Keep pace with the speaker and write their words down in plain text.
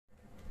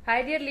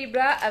Hi dear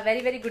Libra, a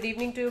very good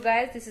evening to you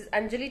guys. This is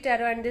Anjali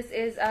Tarot and this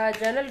is a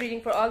general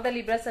reading for all the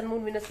Libra Sun,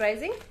 Moon, Venus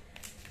rising.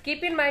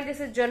 Keep in mind this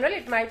is general,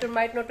 it might or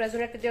might not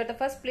resonate with you at the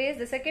first place.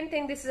 The second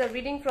thing, this is a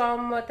reading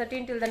from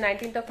 13th till the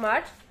 19th of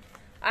March.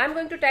 I'm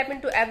going to tap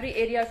into every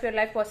area of your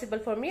life possible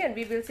for me and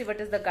we will see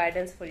what is the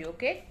guidance for you,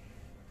 okay?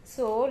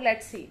 So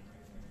let's see.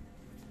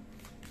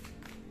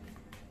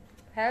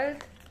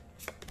 Health.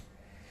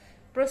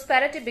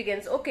 Prosperity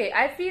begins. Okay,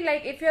 I feel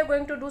like if you are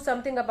going to do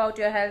something about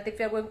your health, if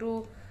you are going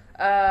to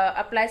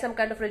apply some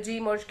kind of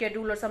regime or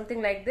schedule or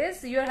something like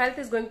this, your health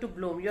is going to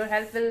bloom. Your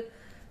health will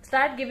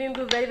start giving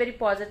you very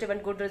positive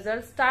and good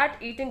results. Start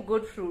eating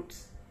good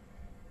fruits,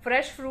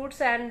 fresh fruits,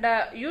 and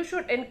you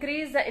should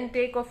increase the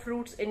intake of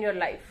fruits in your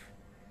life,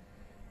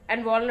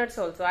 and walnuts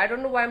also. I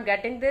don't know why I'm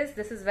getting this.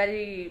 This is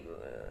very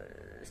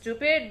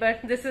stupid,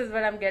 but this is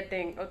what I'm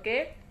getting,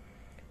 okay?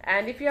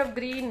 And if you have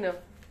greenery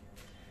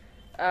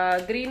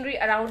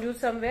around you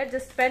somewhere,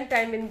 just spend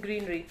time in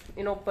greenery,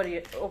 in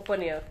open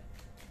air.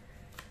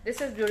 This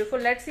is beautiful.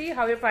 Let's see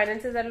how your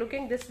finances are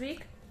looking this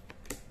week.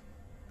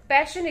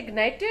 Passion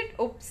ignited.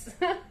 Oops.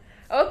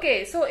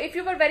 Okay, so if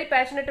you were very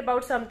passionate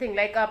about something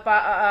like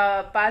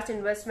a past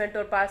investment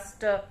or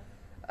past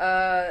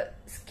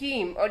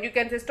scheme, or you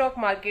can say stock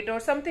market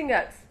or something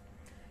else,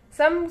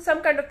 some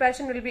kind of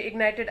passion will be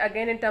ignited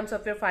again in terms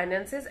of your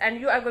finances, and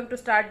you are going to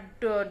start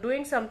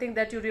doing something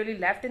that you really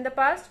left in the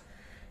past.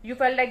 You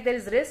felt like there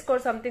is risk or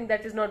something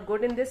that is not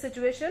good in this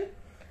situation,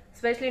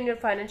 especially in your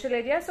financial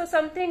area. So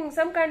some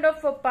kind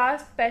of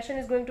past passion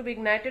is going to be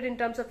ignited in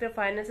terms of your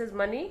finances,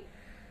 money,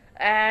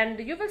 and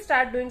you will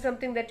start doing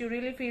something that you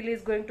really feel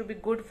is going to be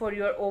good for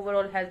your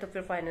overall health of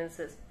your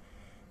finances,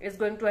 is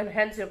going to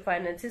enhance your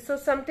finances. So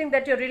something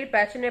that you're really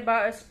passionate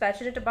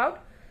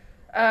about.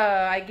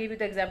 I gave you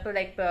the example,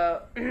 like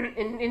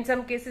in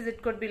some cases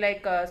it could be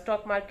like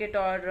stock market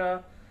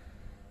or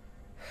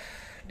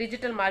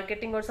digital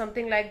marketing or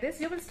something like this.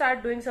 You will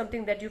start doing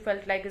something that you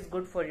felt like is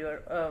good for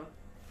your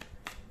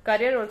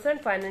career also,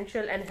 and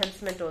financial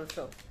enhancement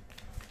also.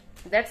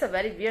 That's a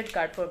very weird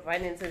card for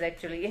finances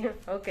actually.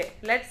 Okay,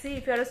 let's see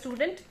if you're a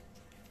student.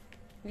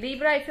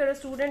 Libra, if you're a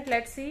student,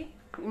 let's see.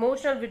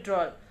 Emotional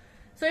withdrawal.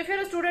 So if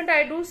you're a student,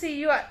 I do see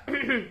you are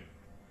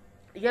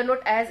you're not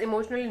as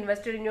emotionally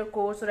invested in your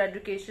course or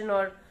education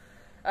or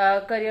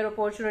career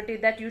opportunity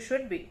that you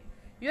should be.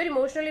 You're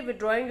emotionally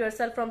withdrawing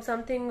yourself from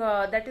something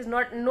that is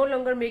no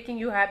longer making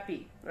you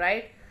happy,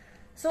 right?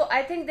 So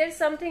I think there's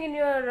something in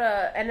your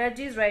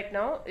energies right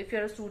now, if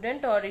you're a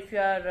student or if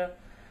you're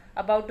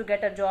about to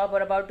get a job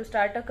or about to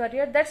start a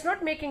career, that's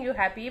not making you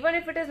happy. Even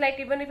if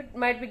it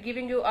might be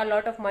giving you a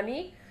lot of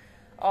money,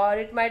 or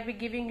it might be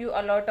giving you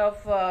a lot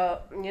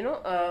of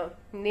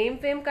name,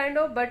 fame kind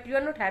of, but you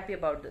are not happy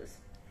about this.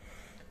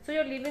 So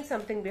you're leaving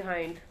something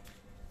behind.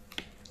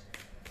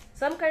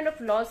 Some kind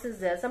of loss is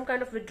there, some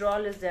kind of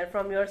withdrawal is there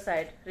from your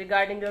side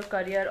regarding your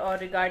career or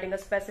regarding a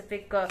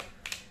specific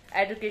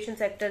education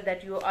sector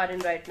that you are in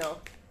right now.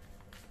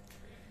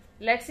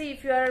 Let's see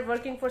if you are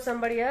working for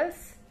somebody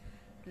else.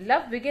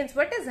 Love begins.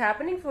 What is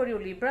happening for you,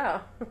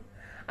 Libra?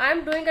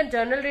 I'm doing a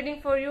journal reading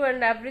for you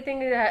and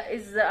everything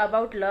is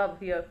about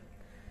love here.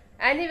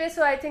 Anyway,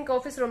 so I think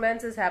office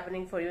romance is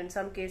happening for you in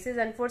some cases,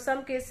 and for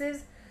some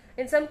cases,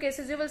 in some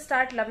cases you will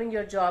start loving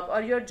your job,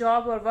 or your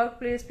job or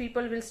workplace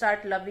people will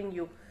start loving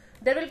you.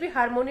 There will be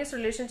harmonious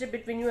relationship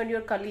between you and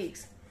your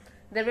colleagues.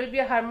 There will be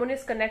a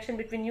harmonious connection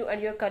between you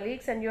and your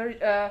colleagues, and your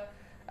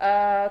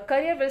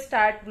career will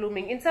start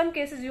blooming. In some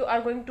cases, you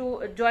are going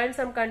to join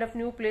some kind of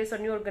new place or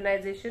new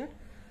organization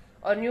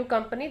or new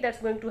company that's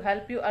going to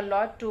help you a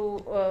lot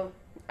to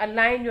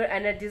align your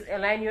energies,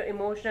 align your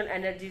emotional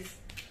energies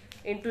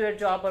into your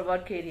job or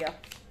work area.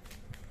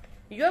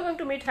 You are going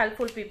to meet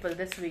helpful people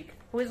this week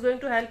who is going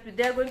to help you.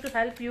 They are going to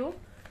help you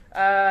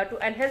to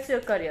enhance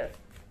your career.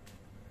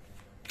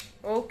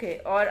 Okay,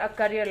 or a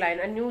career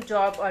line, a new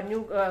job or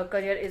new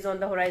career is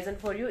on the horizon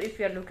for you if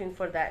you are looking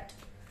for that.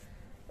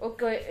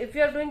 Okay, if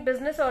you are doing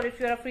business or if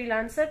you are a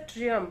freelancer,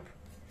 triumph.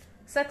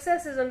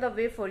 Success is on the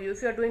way for you.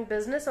 If you are doing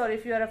business or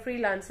if you are a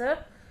freelancer,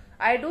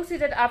 I do see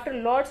that after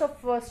lots of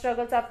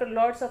struggles, after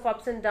lots of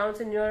ups and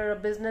downs in your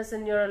business,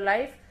 in your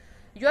life,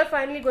 you are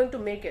finally going to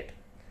make it.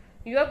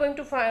 You are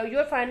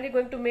finally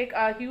going to make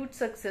a huge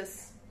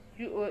success.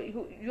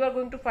 You are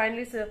going to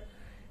finally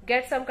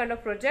get some kind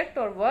of project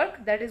or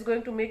work that is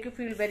going to make you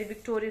feel very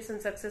victorious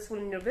and successful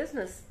in your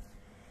business.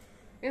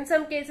 In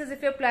some cases,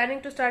 if you're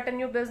planning to start a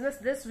new business,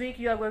 this week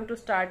you are going to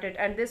start it,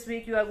 and this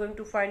week you are going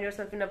to find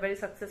yourself in a very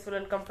successful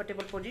and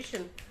comfortable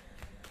position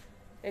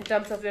in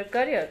terms of your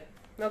career.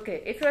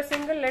 Okay, if you're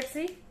single, let's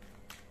see.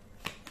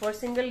 For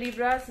single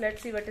Libras,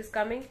 let's see what is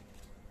coming.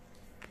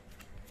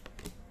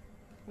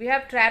 We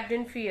have trapped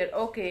in fear.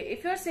 Okay,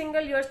 if you're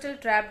single, you're still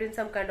trapped in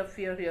some kind of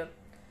fear here.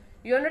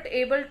 You are not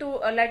able to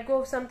let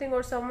go of something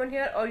or someone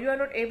here, or you are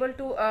not able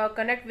to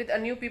connect with a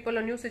new people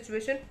or new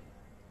situation,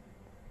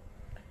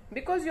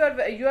 because you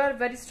are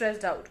very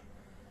stressed out,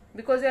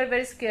 because you are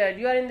very scared.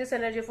 You are in this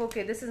energy of,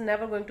 okay, this is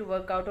never going to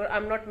work out, or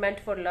I'm not meant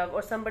for love,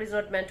 or somebody is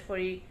not meant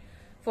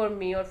for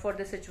me or for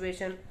this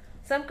situation,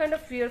 Some kind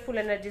of fearful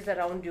energies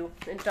around you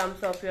in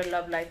terms of your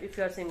love life if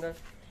you are single.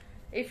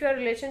 If you are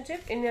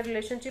in a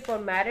relationship or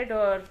married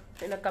or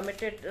in a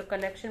committed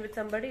connection with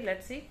somebody,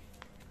 let's see.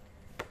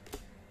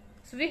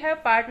 So we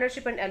have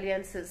partnership and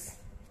alliances.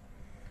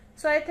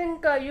 So I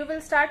think you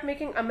will start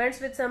making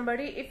amends with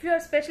somebody. If you are,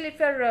 especially if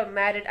you are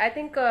married, I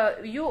think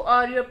you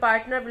or your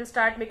partner will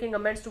start making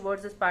amends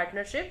towards this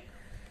partnership,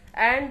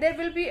 and there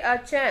will be a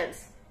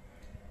chance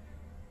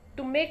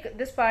to make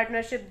this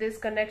partnership, this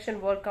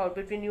connection work out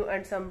between you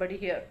and somebody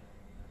here.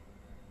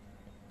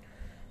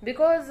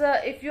 Because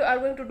if you are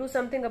going to do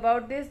something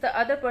about this, the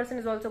other person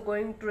is also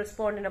going to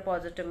respond in a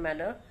positive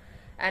manner,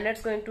 and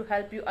it's going to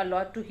help you a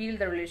lot to heal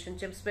the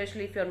relationship,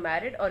 especially if you're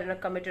married or in a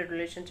committed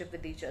relationship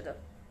with each other.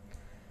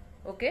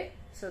 Okay,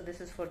 so this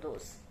is for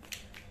those.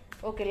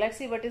 Okay, let's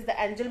see what is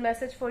the angel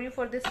message for you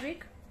for this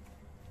week.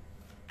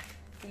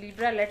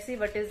 Libra, let's see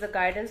what is the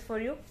guidance for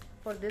you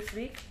for this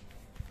week.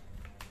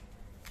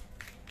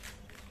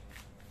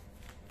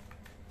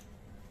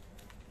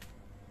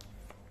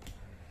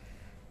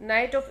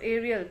 Knight of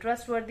Ariel,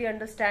 trustworthy,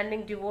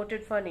 understanding,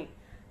 devoted, funny.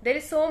 There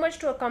is so much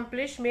to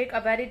accomplish. Make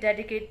a very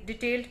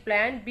detailed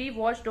plan. Be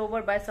watched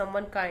over by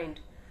someone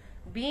kind.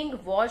 Being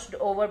watched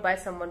over by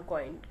someone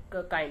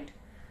kind.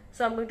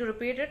 So I'm going to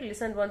repeat it.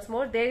 Listen once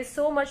more. There is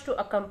so much to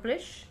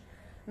accomplish.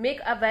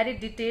 Make a very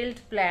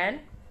detailed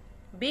plan.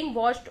 Being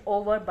watched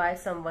over by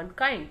someone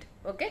kind.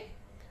 Okay.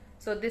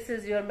 So this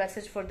is your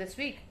message for this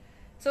week.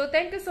 So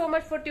thank you so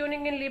much for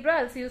tuning in,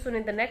 Libra. I'll see you soon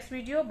in the next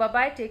video. Bye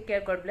bye. Take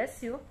care. God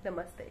bless you.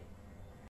 Namaste.